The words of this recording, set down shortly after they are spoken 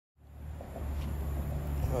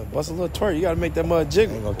Bust a little twerk. You gotta make that mud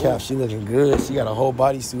jiggle. I ain't gonna cap. She looking good. She got a whole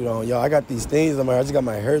bodysuit on. Yo, I got these things on my hair. I just got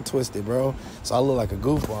my hair twisted, bro. So I look like a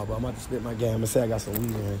goofball, but I'm about to spit my game. I'm gonna say I got some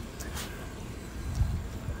weed in here.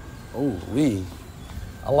 Oh, weed.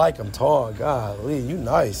 I like them tall. God, Lee, you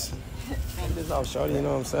nice. Check this out, shorty. You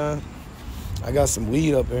know what I'm saying? I got some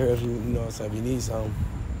weed up in here if you know what I'm saying. If you need some. You know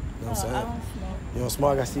what I'm saying? I don't smoke. You don't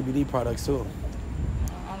smoke? I got CBD products too.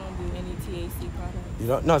 I don't do any THC products. You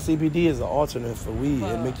don't? No, CBD is an alternate for weed.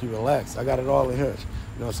 It make you relax. I got it all in here.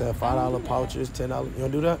 You know what I'm saying? $5 pouches, $10. You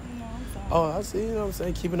don't do that? No, I'm sorry. Oh, I see. You know what I'm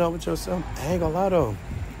saying? Keeping up with yourself. I ain't gonna lie though.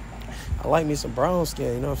 I like me some brown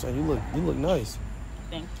skin. You know what I'm saying? You look nice.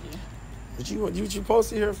 Thank you. What you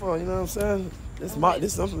posted here for? You know what I'm saying? This my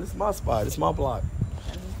spot. This my block.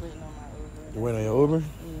 I'm just waiting on my Uber. You waiting on your Uber?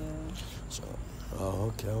 Yeah. So,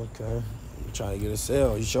 oh, okay. I'm trying to get a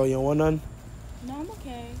sale. You sure you don't want nothing? No, I'm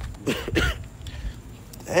okay.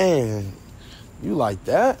 Dang, you like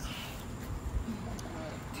that?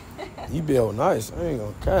 You build nice. I ain't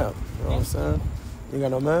gonna cap. You know what I'm saying? You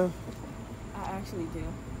got no man? I actually do.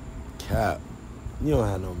 Cap. You don't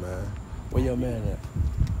have no man. Where your man at?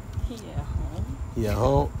 He at home. He at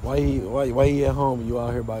home? Why he at home and you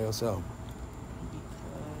out here by yourself?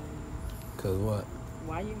 Cause what?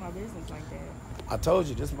 Why you in my business like that? I told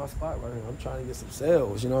you, this is my spot right here. I'm trying to get some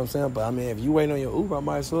sales, you know what I'm saying? But, I mean, if you waiting on your Uber, I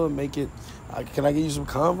might as well make it. Can I get you some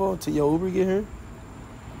convo till your Uber get here?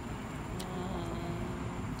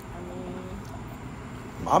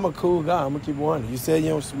 I'm a cool guy. I'm going to keep one. You said you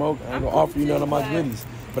don't smoke. I ain't going to offer you none of my goodies.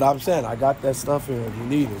 But I'm saying, I got that stuff here if you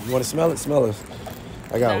need it. You want to smell it? Smell it.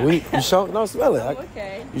 I got weed. You sure? No, smell it.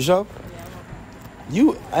 Okay. You sure? Yeah, I'm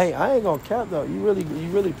okay. Hey, I ain't going to cap, though. You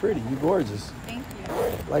really pretty. You gorgeous. Thank you.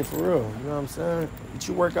 Like, for real. You know what I'm saying? Did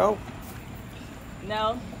you work out?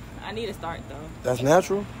 No, I need to start, though. That's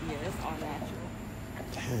natural? Yeah, it's all natural.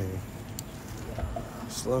 Dang.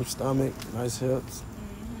 Slim stomach, nice hips.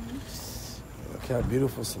 Okay,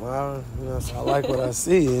 beautiful smile. You know what I'm saying? I like what I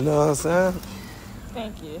see, you know what I'm saying?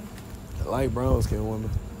 Thank you. I like brown skin women.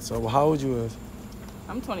 So how old you is?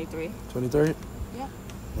 I'm 23. 23? Yeah.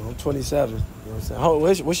 Well, I'm 27. You know what I'm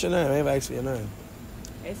saying? What's your name? I ain't asked for your name.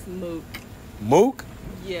 It's Mook. Mook?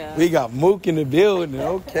 Yeah. We got Mook in the building.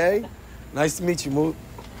 Okay. Nice to meet you, Mook.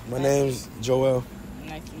 My name's Joel.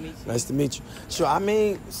 Nice to meet you. Nice to meet you. Sure, I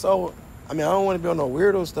don't want to be on no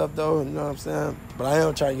weirdo stuff, though, you know what I'm saying? But I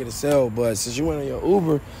am trying to get a sale. But since you went on your Uber, you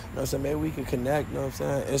know what I'm saying, maybe we could connect, you know what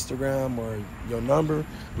I'm saying, Instagram or your number.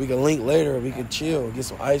 We can link later. We can chill, get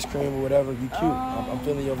some ice cream or whatever. You cute. I'm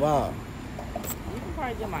feeling your vibe. You can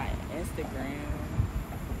probably get my Instagram.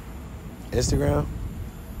 Instagram?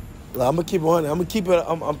 Like, I'm going to keep on. I'm going to keep it.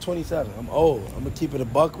 I'm 27. I'm old. I'm going to keep it a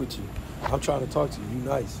buck with you. I'm trying to talk to you. You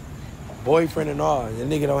nice. Boyfriend and all. Your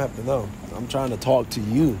nigga don't have to know. I'm trying to talk to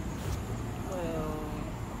you.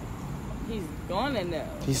 He's gonna know.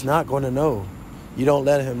 He's not gonna know. You don't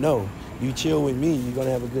let him know. You chill with me, you're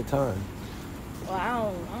gonna have a good time. Well,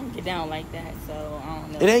 I don't get down like that, so I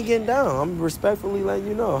don't know. It ain't getting down. I'm respectfully letting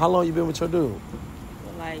you know. How long you been with your dude?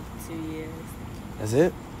 For like 2 years. That's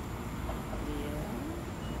it?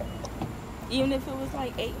 Yeah. Even if it was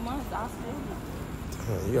like 8 months, I'll still be.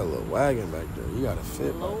 Damn, you got a little wagon back there. You gotta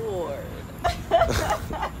fit. Lord.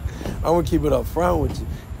 I'm gonna keep it up front with you.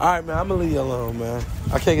 All right, man. I'm gonna leave you alone, man.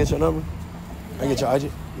 I can't get your number. I get your IG.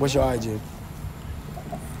 What's your IG?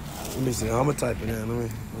 Let me see. I'm gonna type it in. Let me.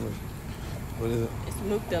 What is it? It's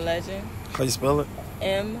Mook the Legend. How you spell it?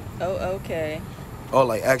 M-O-O-K. Oh,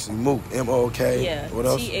 like actually Mook. M-O-O-K. Yeah. What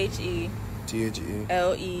else? T-H-E. T-H-E.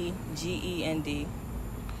 L-E-G-E-N-D.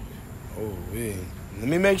 Oh, yeah. Let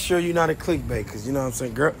me make sure you're not a clickbait, because you know what I'm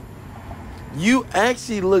saying, girl. You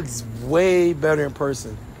actually looks way better in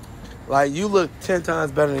person. Like, you look 10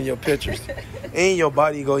 times better than your pictures. And your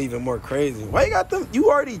body go even more crazy. Why you got them? You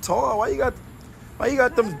already tall. Why you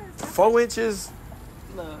got them 4 inches?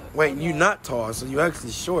 Look. Wait, okay. you not tall, so you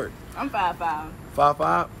actually short. I'm 5'5".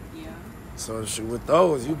 5'5"? Yeah. So shoot, with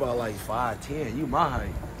those, you about like 5'10". You my height.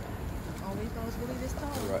 Only those really this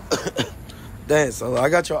tall. Right. Damn, so I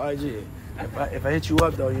got your IG. If I hit you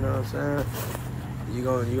up though, you know what I'm saying? You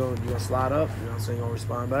gonna slide up, you know what I'm saying? You gonna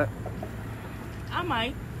respond back? I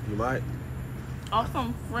might. You might. Or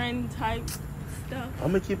some friend type stuff. I'm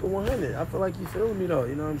gonna keep it 100. I feel like you feeling me though,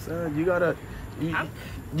 you know what I'm saying?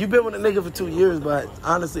 You been with a nigga for 2 years, but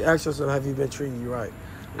honestly ask yourself, have you been treating you right?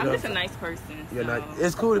 I'm just a nice person. You're so. not,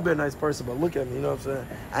 it's cool to be a nice person, but look at me, you know what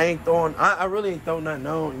I'm saying? I really ain't throw nothing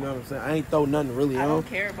on, you know what I'm saying? I ain't throw nothing really on. I don't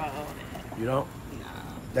care about all that. You don't? Nah.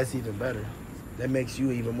 That's even better. That makes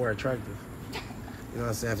you even more attractive. You know what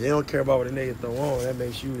I'm saying? If you don't care about what a nigga throw on, that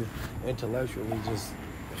makes you intellectually just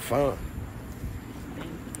fun.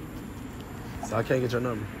 So I can't get your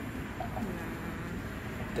number.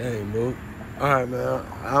 Dang, Mook. All right, man.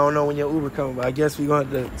 I don't know when your Uber coming, but I guess we're going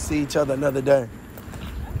to have to see each other another day. Okay.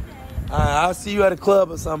 All right, I'll see you at a club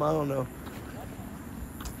or something. I don't know.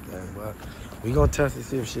 Dang, well, we going to test to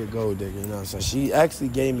see if she a gold digger, you know what I'm saying? She actually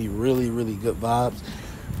gave me really, really good vibes,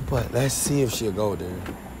 but let's see if she a gold digger.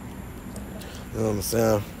 You know what I'm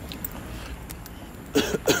saying?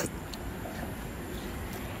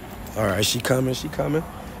 All right, she coming.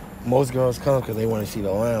 Most girls come because they want to see the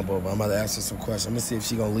Lambo, but I'm about to ask her some questions. I'm going to see if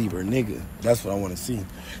she going to leave her nigga. That's what I want to see.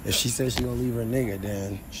 If she says she going to leave her nigga,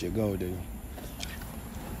 then she'll go, dude.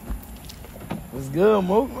 What's good,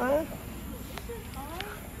 Mook, man?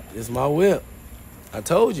 It's my whip. I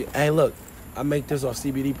told you. Hey, look, I make this off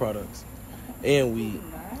CBD products and weed. Nice.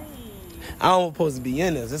 I don't supposed to be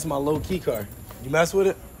in this. This is my low-key car. You mess with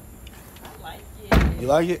it? I like it. You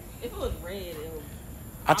like it? If it was red, it would.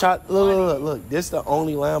 I tried. Look. This is the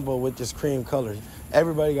only Lambo with this cream color.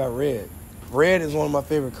 Everybody got red. Red is one of my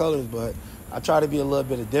favorite colors, but I try to be a little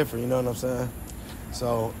bit different. You know what I'm saying?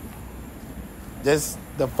 So this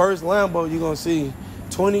the first Lambo you're gonna see,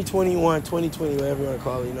 2021, 2020, whatever you wanna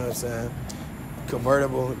call it. You know what I'm saying?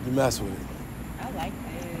 Convertible. You mess with it. I like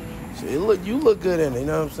it. So you look good in it. You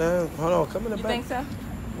know what I'm saying? Hold on, come in the You back. think so?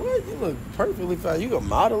 What? You look perfectly fine. You can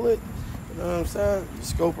model it. You know what I'm saying? You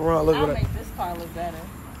scope around, look I'll at it. make this car look better.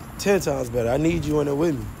 10 times better. I need you in it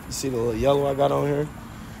with me. You see the little yellow I got on here?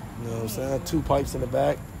 You know what I'm saying? 2 pipes in the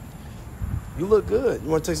back. You look good. You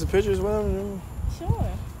want to take some pictures with him? Sure.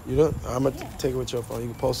 You don't? I'm going to take it with your phone. You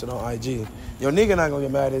can post it on IG. Your nigga not going to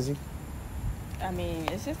get mad, is he? I mean,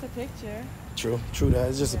 it's just a picture. True that.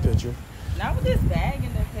 It's just a picture. Not with this bag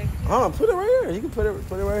in the picture. Put it right here. You can put it right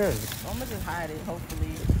here. I'm gonna just hide it,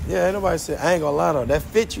 hopefully. Yeah, ain't nobody said. I ain't going to lie, though. That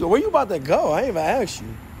fit you. Where you about to go? I ain't even asked you.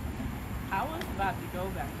 I was about to go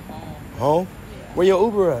back home. Home? Yeah. Where your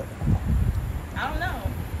Uber at? I don't know.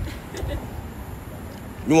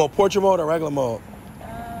 You want portrait mode or regular mode?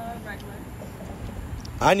 Regular.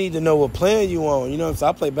 I need to know what plan you on. You know what I'm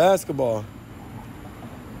saying? I play basketball.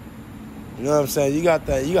 You know what I'm saying? You got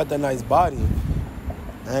that nice body.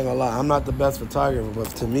 I ain't gonna lie, I'm not the best photographer, but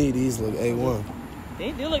to me, these look A1.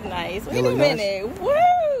 They do look nice. They Wait look a nice? minute.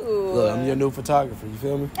 Woo! Look, I'm your new photographer, you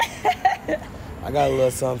feel me? I got a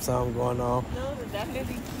little something going on. Those are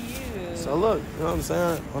definitely cute. So look, you know what I'm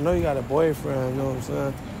saying? I know you got a boyfriend, you know what I'm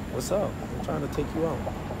saying? What's up? I'm trying to take you out.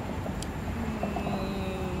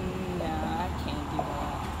 Nah, I can't do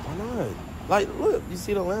that. Why not? Like, look, you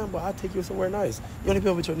see the Lambo, I'll take you somewhere nice. You only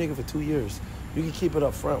been with your nigga for 2 years. You can keep it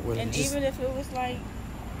up front with him. And even if it was like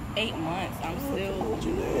 8 months, I'm still. What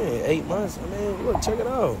you mean? 8 months? I mean, look, check it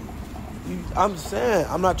out. I'm saying,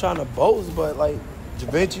 I'm not trying to boast, but like,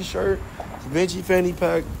 Givenchy shirt, Givenchy fanny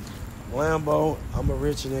pack, Lambo, I'm a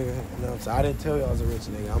rich nigga. You know what I'm saying? I didn't tell you I was a rich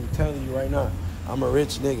nigga. I'm telling you right now, I'm a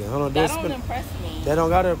rich nigga. Hold on, That don't impress me. That don't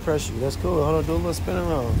gotta impress you. That's cool. Hold on, do a little spin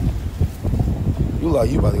around. You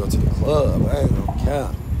about to go to the club. I ain't no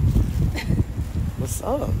cap. What's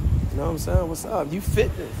up? You know what I'm saying? What's up? You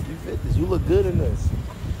fit this. You look good in this.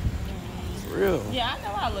 For real. Yeah, I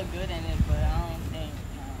know I look good in it, but I don't think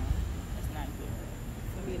it's not good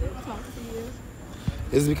for me to talk to you.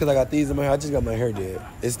 It's because I got these in my hair. I just got my hair did.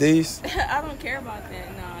 It's these? I don't care about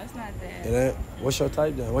that. No, it's not that. It ain't? What's your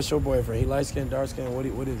type then? What's your boyfriend? He light skin, dark skin? What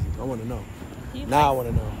is he? I want to know. I want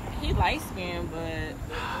to know. He light skinned, but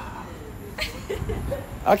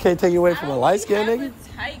I can't take you away from a light skin nigga. A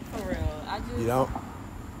type for real. I just You don't?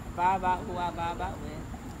 vibe out who I vibe out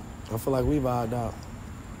with. I feel like we vibed out.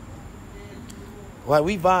 Like,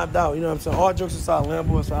 we vibed out, you know what I'm saying? All jokes aside,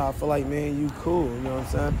 Lambo aside, I feel like, man, you cool, you know what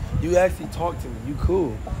I'm saying? You actually talk to me, you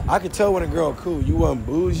cool. I could tell when a girl cool. You wasn't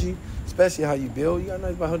bougie, especially how you build. You got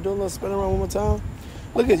nice, but do a little spin around one more time.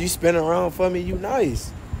 Look at you spinning around for me, you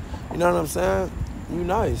nice. You know what I'm saying? You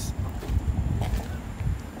nice.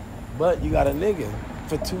 But you got a nigga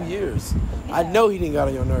for 2 years. Yeah. I know he didn't got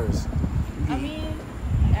on your nerves. I mean,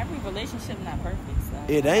 every relationship not perfect, so.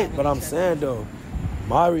 It ain't, but I'm saying, though,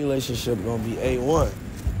 my relationship gonna be A1.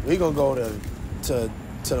 We gonna go to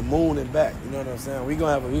the moon and back. You know what I'm saying? We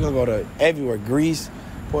gonna go to everywhere. Greece,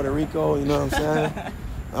 Puerto Rico. You know what I'm saying?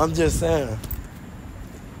 I'm just saying.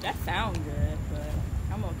 That sounds good, but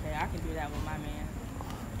I'm okay. I can do that with my man.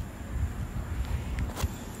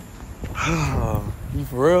 You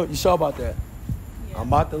for real? You sure about that? Yeah. I'm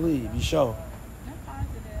about to leave. You sure? I'm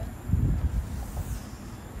positive.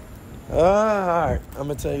 All right. I'm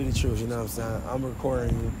gonna tell you the truth. You know what I'm saying? I'm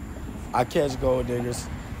recording you. I catch gold diggers.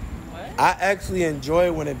 What? I actually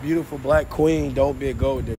enjoy when a beautiful black queen don't be a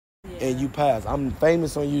gold digger. Yeah. And you pass. I'm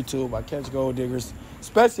famous on YouTube. I catch gold diggers,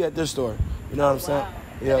 especially at this store. You know what I'm saying?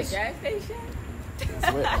 Yes. Yes. At a gas station?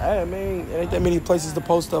 Hey, man, it ain't that many places to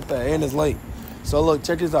post up at, and it's late. So look,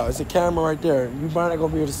 check this out. It's a camera right there. You probably not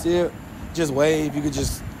gonna be able to see it. Just wave. You could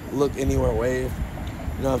just look anywhere, wave.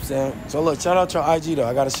 You know what I'm saying? So look, shout out your IG though.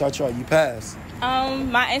 I gotta shout you out. You passed.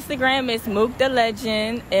 My Instagram is Mook the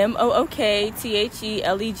Legend,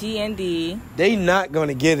 MOOKTHELEGND. They not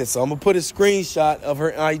gonna get it, so I'm gonna put a screenshot of her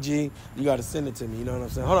IG. You gotta send it to me. You know what I'm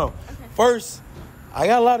saying? Hold on. Okay. First, I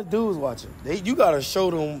got a lot of dudes watching. You gotta show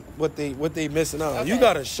them what they missing out on. Okay. You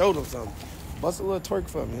gotta show them something. Bust a little twerk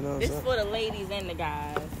for me. You know what I'm This saying? is for the ladies and the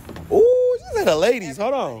guys. Ooh, you said the ladies.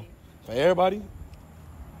 Hold on. For everybody.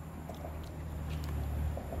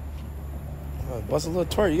 Bust a little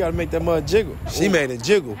twerk. You gotta make that mud jiggle. She made it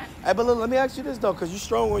jiggle. Hey, but look, let me ask you this though, cause you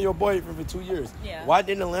strong on your boyfriend for 2 years. Yeah. Why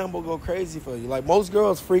didn't the Lambo go crazy for you? Like most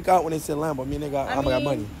girls freak out when they say Lambo. I mean, I got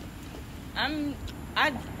money.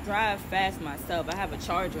 I drive fast myself. I have a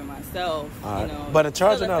Charger myself. Right. You know, But a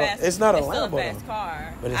Charger it's still a Lambo, fast though.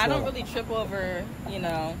 car. But it's I don't not. really trip over, you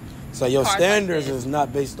know. So your cars standards like this. is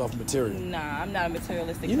not based off material. Nah, I'm not a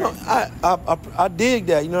materialistic You know, person. I dig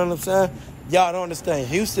that. You know what I'm saying? Y'all don't understand.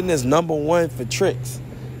 Houston is #1 for tricks.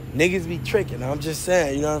 Niggas be tricking. I'm just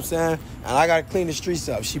saying. You know what I'm saying? And I gotta clean the streets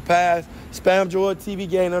up. She passed. Spam Joy TV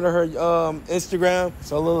gang under her Instagram.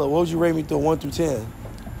 So look, what would you rate me through 1 through 10?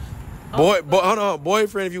 Hold on,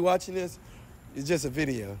 boyfriend. If you watching this, it's just a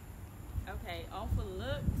video. Okay, off of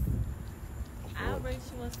looks, I'll rate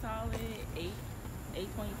you a solid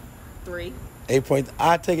 8.3. 8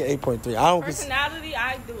 I take it 8.3. Personality,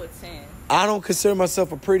 I do a 10. I don't consider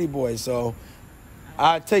myself a pretty boy, so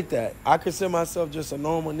I take that. I consider myself just a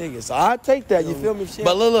normal nigga, so I take that. You feel me?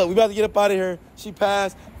 But look, we about to get up out of here. She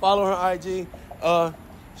passed. Follow her IG.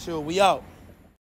 Sure, we out.